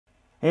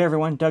Hey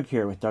everyone, Doug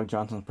here with Doug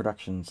Johnson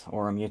Productions,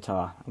 Orem,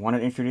 Utah. I wanted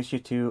to introduce you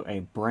to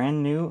a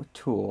brand new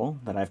tool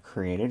that I've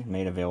created,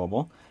 made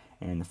available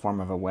in the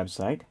form of a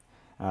website.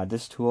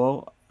 This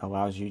tool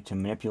allows you to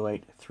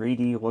manipulate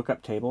 3D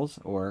lookup tables,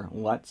 or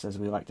LUTs as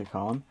we like to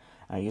call them,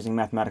 using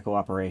mathematical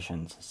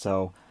operations.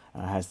 So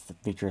it has the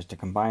features to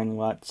combine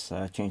LUTs,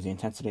 change the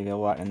intensity of a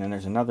LUT, and then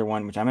there's another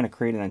one which I'm going to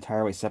create an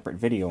entirely separate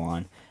video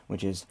on,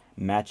 which is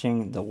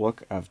matching the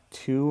look of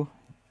two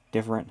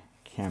different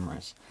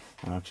cameras.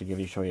 I'll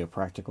actually show you a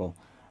practical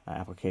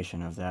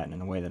application of that and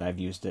the way that I've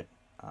used it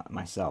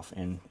myself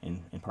as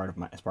part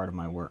of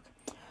my work.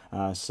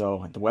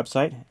 So the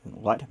website,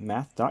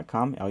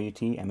 lutmath.com,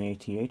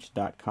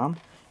 LUTMATH.com.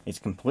 It's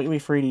completely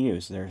free to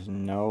use. There's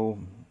no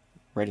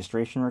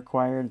registration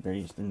required.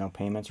 There's no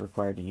payments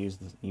required to use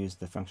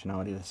the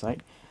functionality of the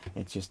site.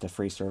 It's just a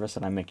free service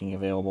that I'm making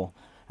available.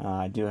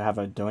 I do have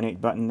a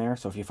donate button there,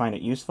 so if you find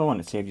it useful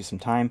and it saves you some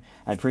time,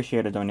 I'd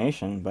appreciate a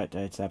donation, but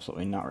it's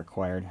absolutely not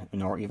required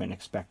nor even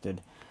expected.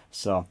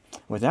 So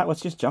with that,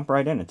 let's just jump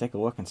right in and take a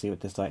look and see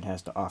what this site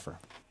has to offer.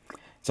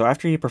 So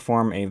after you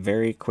perform a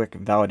very quick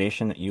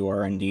validation that you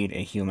are indeed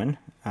a human,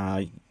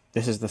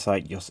 this is the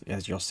site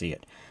as you'll see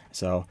it.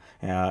 So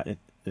at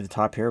the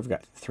top here, we've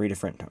got 3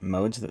 different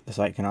modes that the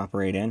site can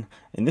operate in.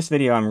 In this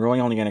video, I'm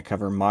really only going to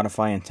cover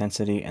modify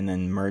intensity and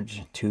then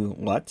merge 2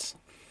 LUTs.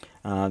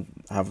 I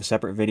have a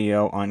separate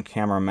video on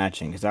camera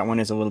matching because that one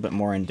is a little bit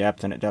more in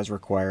depth and it does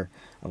require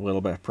a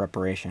little bit of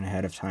preparation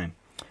ahead of time.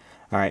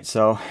 Alright,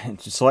 so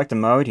to select a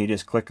mode, you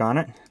just click on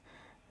it.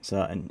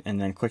 So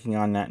and then clicking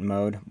on that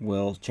mode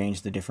will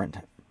change the different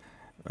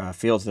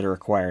fields that are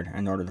required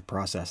in order to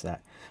process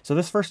that. So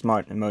this first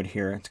mode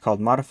here, it's called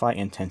Modify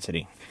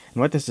Intensity. And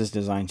what this is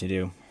designed to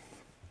do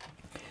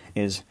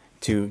is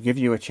to give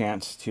you a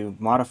chance to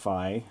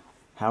modify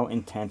how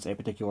intense a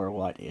particular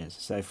LUT is.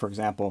 So for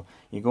example,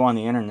 you go on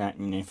the internet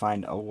and you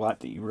find a LUT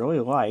that you really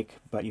like,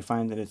 but you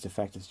find that its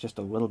effect is just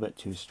a little bit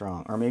too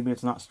strong, or maybe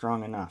it's not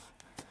strong enough.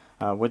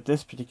 What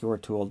this particular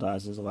tool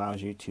does is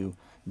allows you to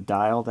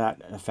dial that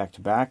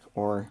effect back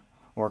or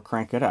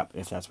crank it up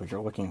if that's what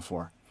you're looking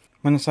for.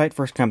 When the site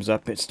first comes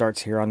up, it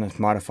starts here on the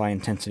Modify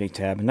Intensity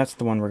tab, and that's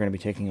the one we're going to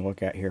be taking a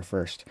look at here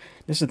first.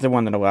 This is the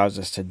one that allows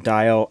us to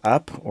dial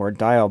up or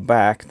dial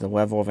back the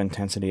level of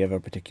intensity of a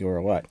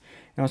particular LUT.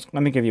 Now,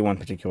 let me give you one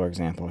particular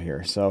example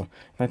here. So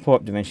if I pull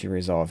up DaVinci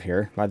Resolve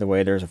here, by the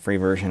way, there's a free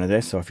version of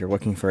this, so if you're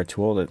looking for a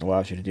tool that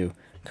allows you to do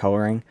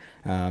coloring,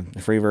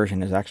 the free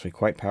version is actually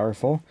quite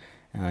powerful.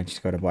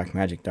 Just go to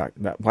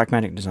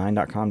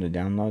blackmagicdesign.com to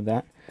download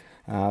that.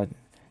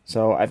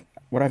 So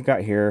what I've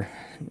got here,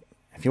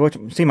 if you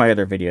see my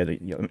other video,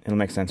 it'll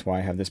make sense why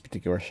I have this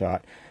particular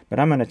shot. But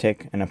I'm going to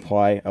take and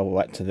apply a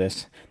LUT to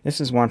this.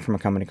 This is one from a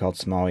company called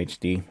Small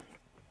HD.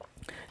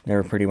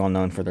 They're pretty well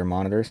known for their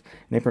monitors.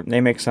 They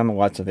make some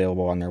LUTs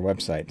available on their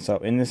website. So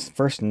in this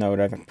first node,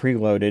 I've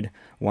preloaded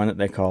one that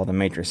they call the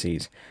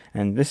Matrices.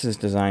 And this is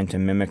designed to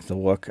mimic the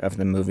look of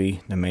the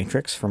movie The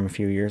Matrix from a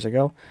few years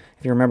ago.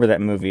 If you remember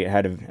that movie, it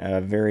had a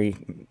very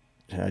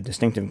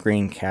distinctive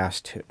green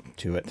cast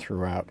to it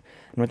throughout.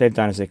 And what they've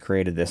done is they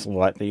created this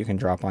LUT that you can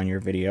drop on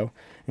your video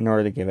in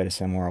order to give it a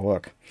similar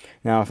look.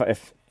 Now,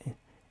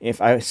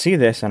 if I see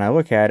this and I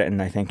look at it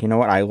and I think, you know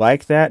what, I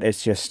like that,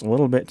 it's just a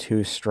little bit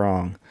too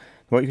strong.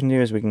 What you can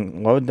do is we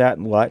can load that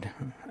LUT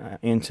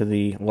into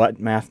the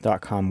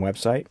lutmath.com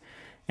website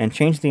and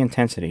change the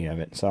intensity of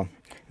it. So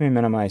let me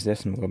minimize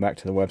this and we'll go back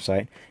to the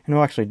website and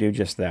we'll actually do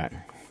just that.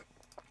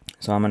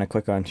 So I'm going to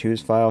click on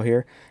Choose File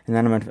here, and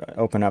then I'm going to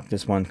open up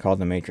this one called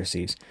the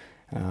Matrices.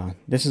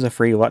 This is a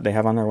free LUT they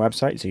have on their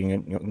website, so you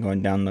can go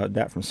and download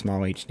that from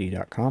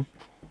smallhd.com.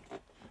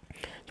 So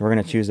we're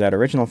going to choose that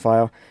original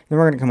file, then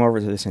we're going to come over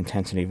to this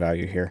intensity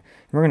value here,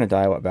 and we're going to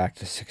dial it back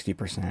to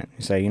 60%.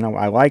 You say, you know,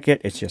 I like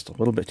it, it's just a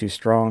little bit too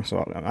strong,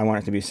 so I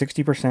want it to be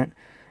 60%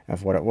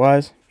 of what it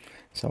was.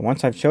 So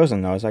once I've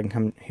chosen those, I can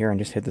come here and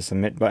just hit the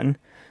Submit button,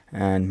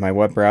 and my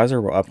web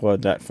browser will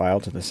upload that file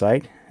to the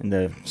site, and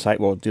the site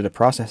will do the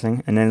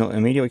processing, and then it'll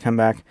immediately come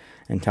back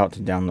and tell it to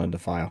download the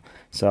file.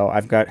 So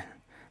I'm going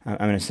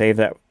to save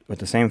that with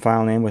the same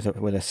file name with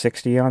a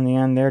 60 on the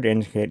end there to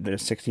indicate that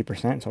it's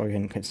 60%, so I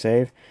can hit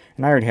save.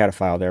 And I already had a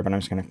file there, but I'm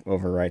just going to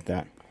overwrite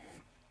that.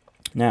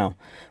 Now,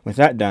 with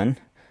that done,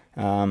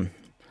 I'm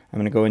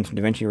going to go into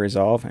DaVinci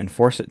Resolve and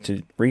force it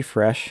to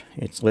refresh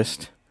its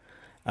list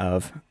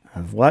of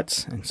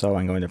LUTs. And so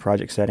I'm going to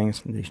Project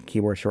Settings. The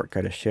keyboard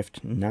shortcut is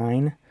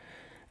Shift-9.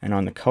 And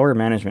on the Color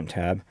Management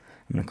tab,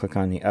 I'm going to click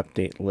on the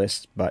Update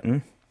List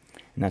button.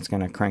 And that's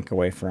going to crank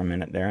away for a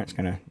minute there. It's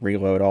going to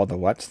reload all the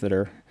LUTs that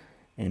are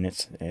in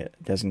its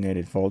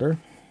designated folder.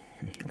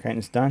 Okay, and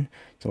it's done.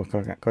 So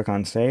we'll click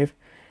on Save.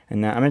 And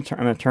now I'm going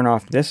to turn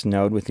off this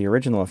node with the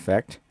original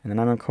effect. And then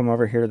I'm going to come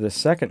over here to the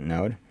second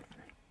node.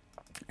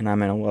 And I'm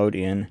going to load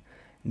in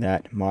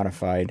that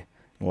modified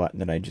LUT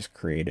that I just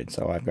created.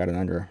 So I've got it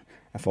under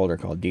a folder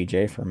called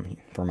DJ for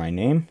my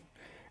name.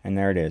 And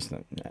there it is,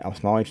 the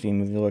Small HD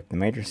Movie Look, the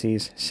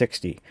Matrices,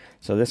 60.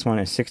 So this one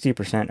is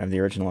 60% of the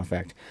original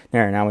effect.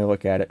 There, now we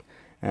look at it.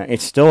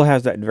 It still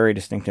has that very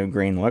distinctive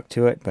green look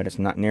to it, but it's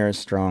not near as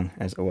strong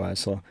as it was.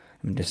 So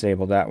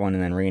disable that one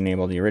and then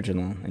re-enable the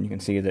original, and you can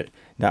see that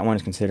that one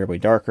is considerably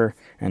darker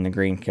and the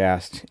green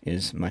cast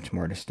is much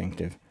more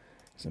distinctive,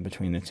 so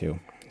between the two.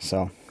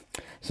 So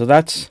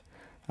that's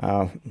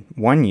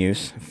one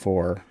use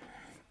for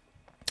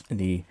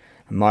the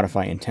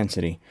modify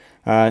intensity.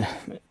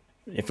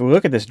 If we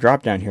look at this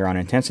drop down here on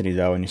intensity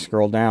though, and you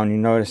scroll down, you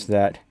notice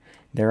that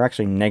there are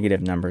actually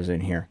negative numbers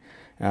in here.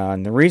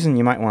 And the reason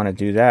you might want to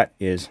do that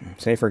is,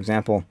 say for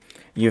example,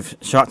 you've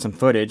shot some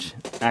footage,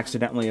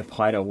 accidentally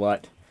applied a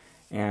LUT,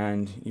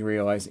 and you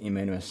realize that you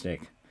made a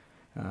mistake.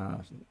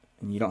 And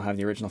you don't have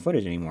the original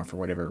footage anymore for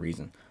whatever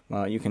reason.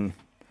 Well, you can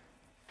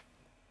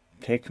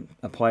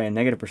apply a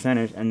negative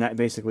percentage, and that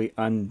basically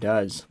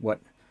undoes what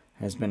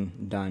has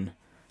been done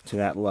to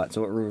that LUT.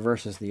 So it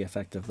reverses the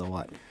effect of the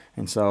LUT.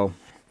 And so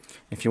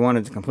if you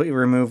wanted to completely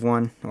remove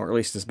one, or at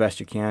least as best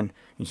you can,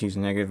 you choose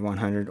negative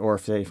 100. Or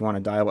if you want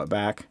to dial it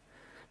back,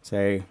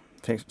 say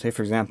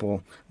for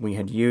example, we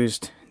had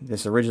used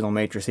this original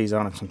matrices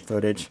on some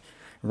footage,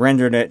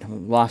 rendered it,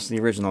 lost the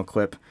original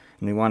clip,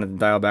 and we wanted to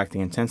dial back the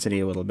intensity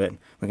a little bit,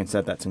 we can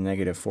set that to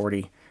negative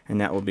 40, and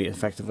that will be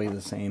effectively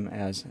the same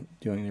as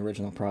doing the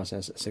original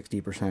process at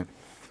 60%.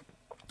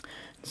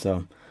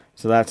 So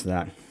that's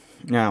that.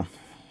 Now,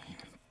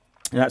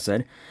 that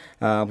said,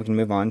 we can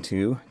move on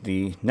to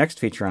the next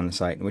feature on the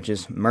site, which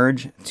is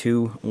merge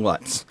two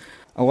LUTs.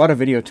 A lot of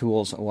video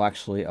tools will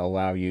actually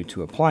allow you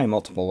to apply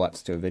multiple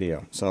LUTs to a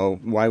video. So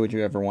why would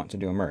you ever want to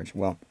do a merge?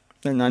 Well,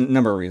 there are a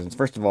number of reasons.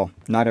 First of all,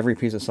 not every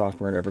piece of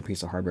software, every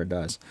piece of hardware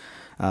does.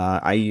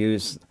 I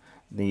use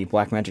the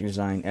Blackmagic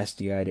Design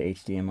SDI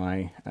to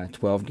HDMI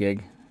 12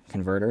 gig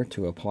converter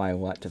to apply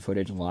LUT to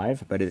footage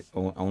live, but it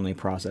will only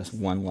process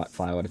one LUT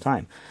file at a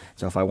time.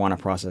 So if I want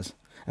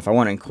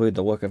to include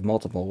the look of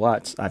multiple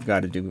LUTs, I've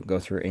got to go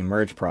through a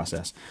merge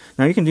process.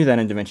 Now you can do that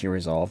in DaVinci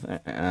Resolve.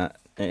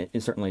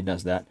 It certainly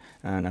does that,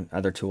 and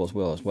other tools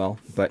will as well.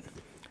 But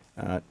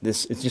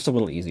it's just a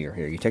little easier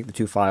here. You take the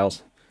two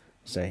files,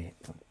 say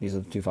these are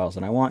the two files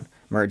that I want,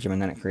 merge them,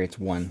 and then it creates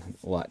one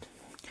LUT.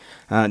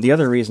 The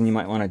other reason you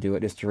might want to do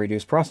it is to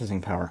reduce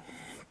processing power.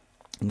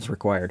 It's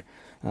required.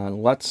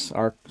 LUTs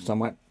are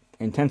somewhat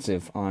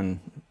intensive on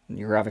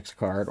your graphics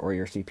card or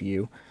your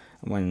CPU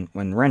when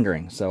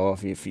rendering. So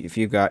if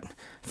you've got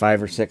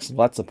 5 or 6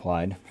 LUTs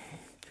applied,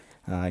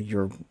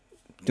 you're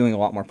doing a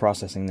lot more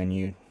processing than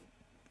you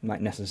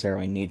might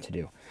necessarily need to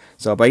do.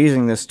 So by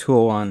using this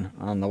tool on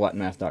the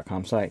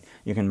LUTmath.com site,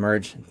 you can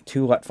merge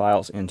 2 LUT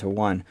files into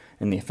one,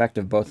 and the effect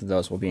of both of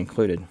those will be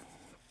included.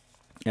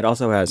 It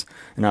also has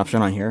an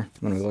option on here,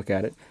 when we look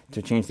at it,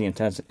 to change the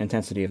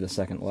intensity of the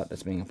second LUT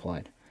that's being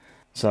applied.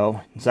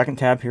 So, the second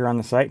tab here on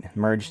the site,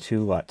 merge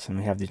 2 LUTs, and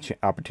we have the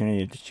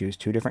opportunity to choose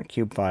 2 different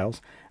cube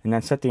files, and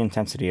then set the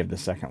intensity of the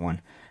second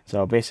one.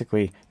 So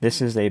basically,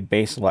 this is a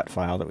base LUT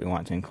file that we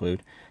want to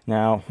include.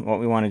 Now, what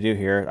we want to do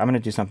here, I'm going to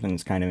do something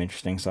that's kind of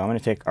interesting. So I'm going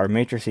to take our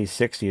matrices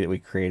 60 that we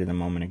created a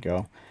moment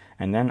ago,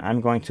 and then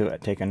I'm going to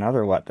take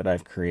another LUT that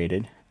I've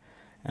created.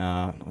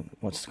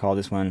 Let's call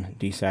this one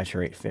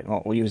desaturate 50.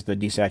 Well, we'll use the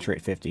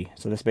desaturate 50.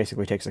 So this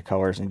basically takes the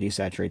colors and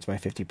desaturates by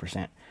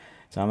 50%.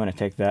 So I'm going to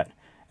take that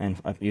and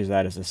use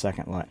that as the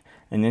second LUT.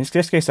 And in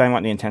this case, I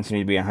want the intensity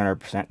to be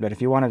 100%, but if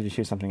you wanted to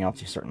choose something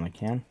else, you certainly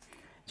can.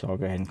 So I'll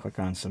go ahead and click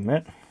on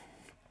Submit.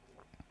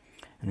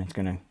 And it's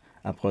going to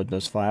upload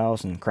those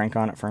files and crank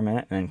on it for a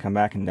minute, and then come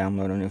back and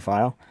download a new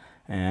file.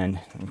 And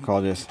we'll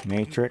call this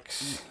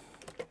Matrix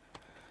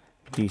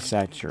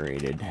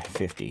Desaturated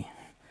 50.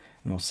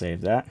 And we'll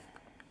save that.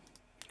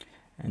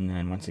 And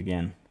then once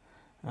again,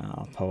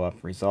 I'll pull up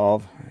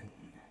Resolve,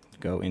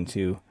 go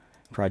into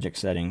Project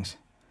Settings,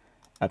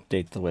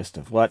 update the list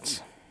of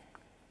LUTs,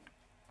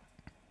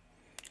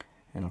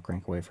 and I'll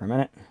crank away for a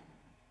minute.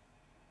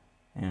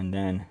 And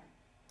then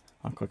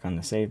I'll click on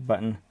the Save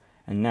button.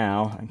 And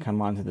now I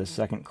come onto the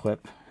second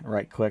clip,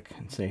 right click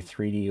and say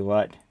 3D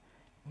LUT,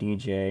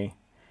 DJ,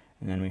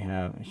 and then we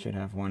should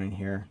have one in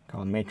here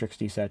called Matrix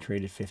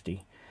Desaturated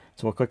 50.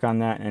 So we'll click on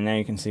that, and now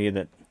you can see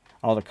that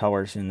all the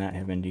colors in that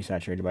have been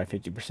desaturated by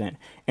 50%,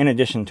 in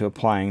addition to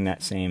applying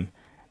that same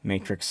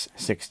Matrix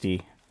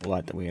 60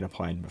 LUT that we had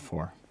applied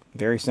before.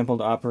 Very simple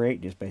to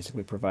operate, just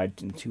basically provide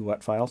 2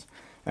 LUT files.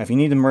 Now, if you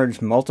need to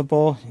merge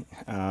multiple,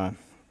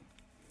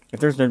 if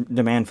there's a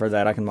demand for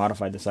that, I can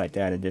modify the site to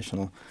add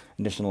additional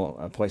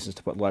places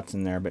to put LUTs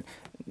in there. But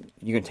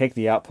you can take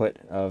the output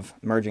of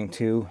merging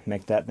 2,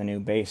 make that the new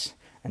base,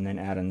 and then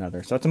add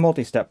another. So it's a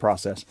multi-step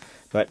process,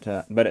 but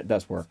it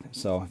does work.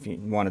 So if you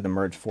wanted to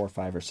merge 4,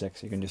 5, or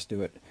 6, you can just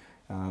do it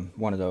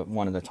one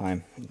at a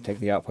time. Take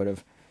the output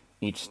of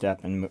each step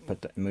and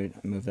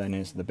move that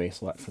into the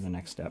base LUT for the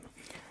next step.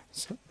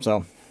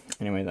 So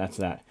anyway, that's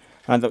that.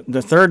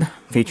 The third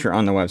feature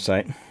on the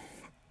website,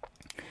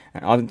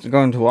 I'll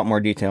go into a lot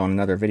more detail in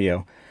another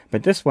video,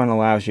 but this one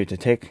allows you to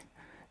take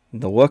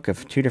the look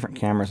of 2 different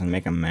cameras and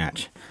make them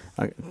match.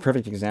 A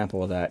perfect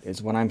example of that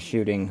is when I'm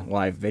shooting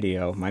live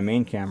video, my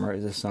main camera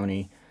is a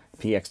Sony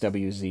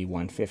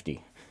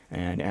PXWZ-150,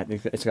 and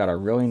it's got a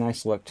really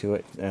nice look to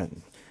it.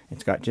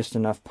 It's got just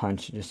enough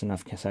punch, just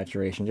enough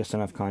saturation, just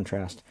enough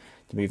contrast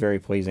to be very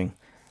pleasing.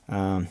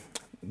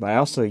 but I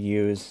also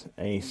use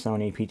a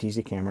Sony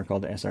PTZ camera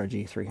called the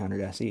SRG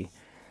 300 SE.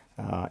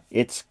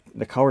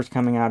 The colors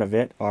coming out of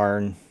it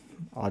are,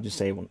 I'll just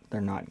say,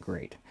 they're not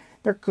great.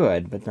 They're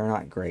good, but they're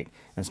not great.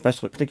 And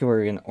especially,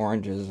 particularly in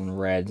oranges and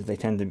reds, they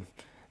tend to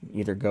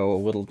either go a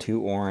little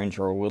too orange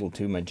or a little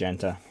too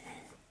magenta.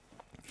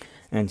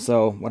 And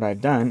so what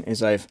I've done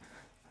is I've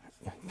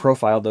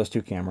profiled those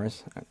two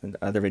cameras. The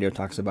other video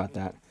talks about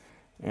that.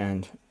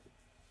 And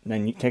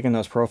then taken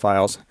those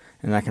profiles,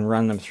 and I can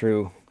run them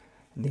through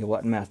the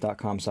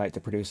LUTmath.com site to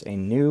produce a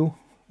new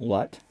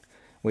LUT,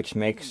 which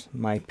makes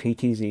my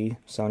PTZ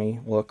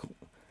Sony look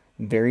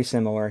very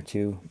similar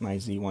to my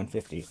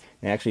Z150.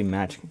 They actually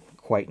match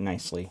quite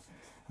nicely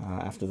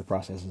after the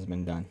process has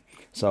been done.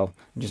 So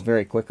just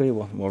very quickly,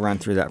 we'll run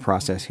through that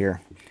process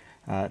here.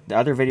 The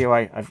other video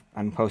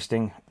I'm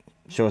posting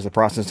shows the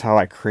process how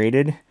I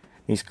created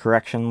these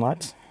correction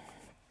LUTs,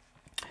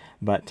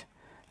 but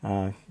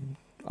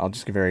I'll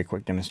just give a very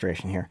quick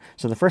demonstration here.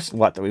 So the first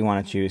LUT that we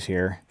want to choose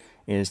here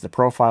is the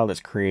profile that's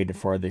created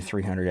for the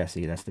 300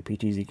 SE. That's the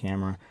PTZ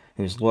camera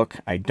whose look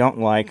I don't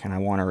like, and I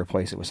want to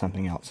replace it with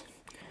something else.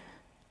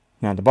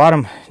 Now, at the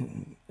bottom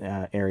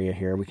area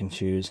here, we can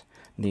choose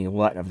the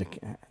LUT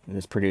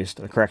that's produced,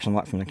 the correction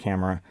LUT from the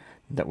camera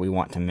that we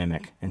want to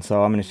mimic. And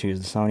so I'm going to choose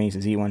the Sony's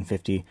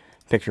Z150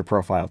 Picture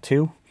Profile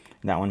 2.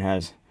 That one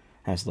has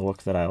the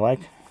look that I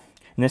like.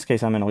 In this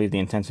case, I'm going to leave the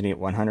intensity at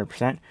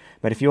 100%,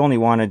 but if you only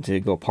wanted to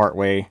go part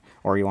way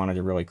or you wanted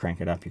to really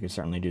crank it up, you could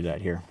certainly do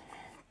that here.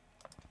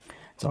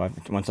 So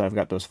once I've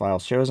got those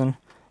files chosen,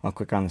 I'll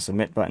click on the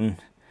Submit button.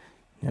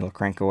 It'll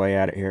crank away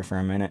at it here for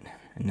a minute,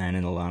 and then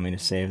it'll allow me to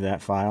save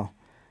that file.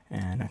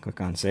 And I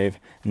click on Save,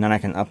 and then I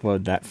can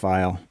upload that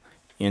file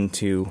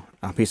into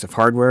a piece of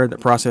hardware that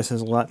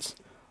processes LUTs,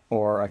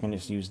 or I can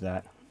just use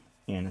that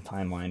in a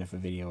timeline of a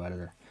video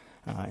editor.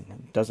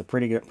 It does a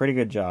pretty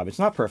good job. It's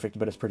not perfect,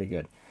 but it's pretty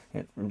good.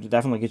 It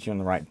definitely gets you in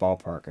the right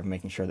ballpark of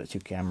making sure that two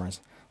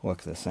cameras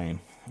look the same.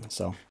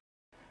 So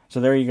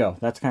there you go.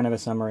 That's kind of a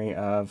summary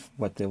of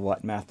what the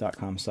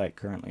LUTmath.com site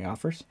currently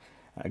offers.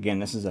 Again,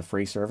 this is a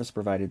free service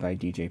provided by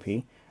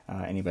DJP.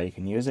 Anybody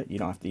can use it. You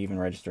don't have to even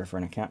register for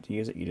an account to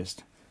use it. You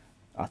just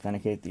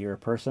authenticate that you're a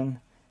person,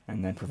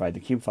 and then provide the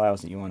cube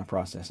files that you want to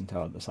process and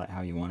tell the site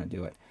how you want to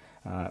do it.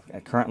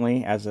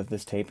 Currently, as of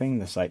this taping,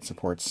 the site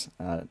supports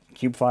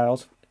cube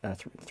files,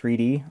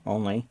 3D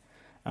only,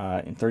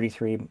 in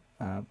 33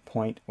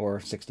 point or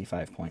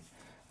 65 point.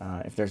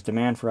 If there's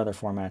demand for other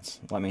formats,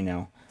 let me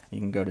know. You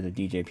can go to the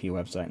DJP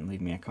website and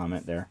leave me a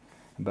comment there.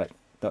 But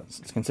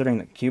considering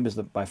that cube is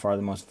by far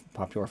the most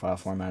popular file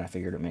format, I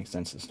figured it makes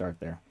sense to start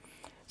there.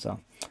 So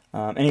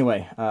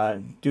anyway,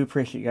 do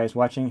appreciate you guys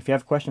watching. If you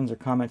have questions or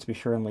comments, be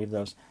sure and leave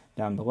those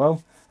down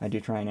below. I do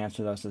try and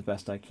answer those as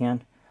best I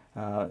can.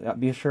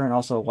 Be sure and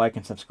also like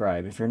and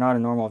subscribe. If you're not a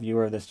normal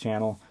viewer of this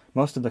channel,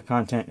 most of the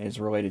content is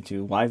related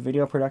to live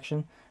video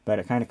production, but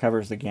it kind of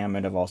covers the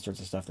gamut of all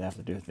sorts of stuff that have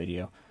to do with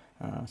video.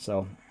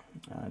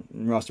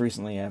 Most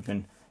recently I've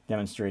been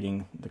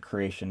demonstrating the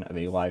creation of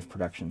a live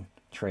production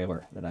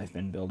trailer that I've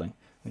been building,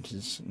 which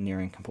is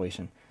nearing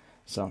completion.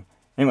 So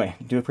anyway,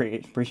 do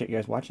appreciate you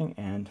guys watching,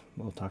 and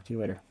we'll talk to you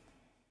later.